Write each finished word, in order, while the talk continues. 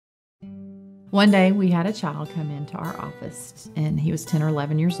One day we had a child come into our office, and he was 10 or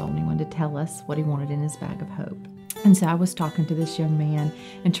 11 years old, and he wanted to tell us what he wanted in his bag of hope. And so I was talking to this young man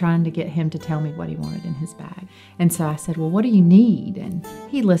and trying to get him to tell me what he wanted in his bag. And so I said, well, what do you need? And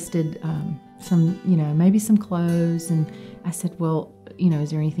he listed some, maybe some clothes. And I said, well,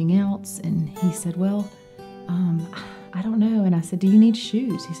 is there anything else? And he said, well, I don't know. And I said, do you need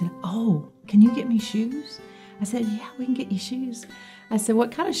shoes? He said, oh, can you get me shoes? I said, yeah, we can get you shoes. I said,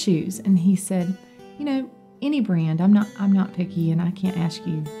 what kind of shoes? And he said, any brand. I'm not picky, and I can't ask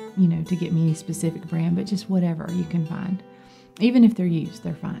you, to get me any specific brand, but just whatever you can find. Even if they're used,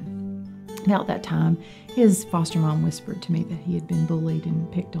 they're fine. About that time, his foster mom whispered to me that he had been bullied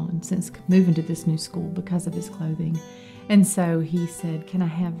and picked on since moving to this new school because of his clothing. And so he said, can I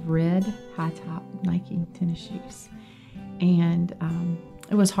have red high-top Nike tennis shoes? And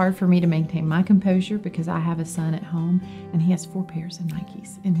it was hard for me to maintain my composure because I have a son at home and he has 4 pairs of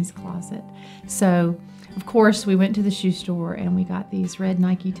Nikes in his closet. So, of course, we went to the shoe store and we got these red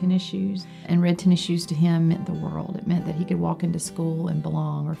Nike tennis shoes. And red tennis shoes to him meant the world. It meant that he could walk into school and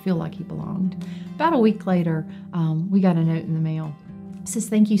belong or feel like he belonged. About a week later, we got a note in the mail. It says,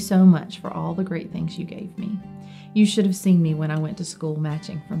 thank you so much for all the great things you gave me. You should have seen me when I went to school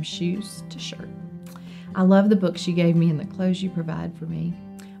matching from shoes to shirt. I love the books you gave me and the clothes you provide for me.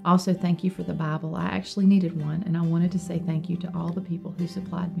 Also, thank you for the Bible. I actually needed one, and I wanted to say thank you to all the people who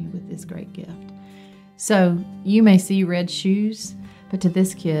supplied me with this great gift. So, you may see red shoes, but to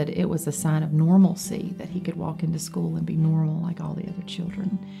this kid, it was a sign of normalcy that he could walk into school and be normal like all the other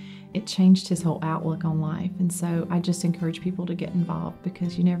children. It changed his whole outlook on life, and so I just encourage people to get involved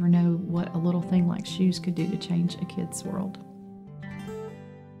because you never know what a little thing like shoes could do to change a kid's world.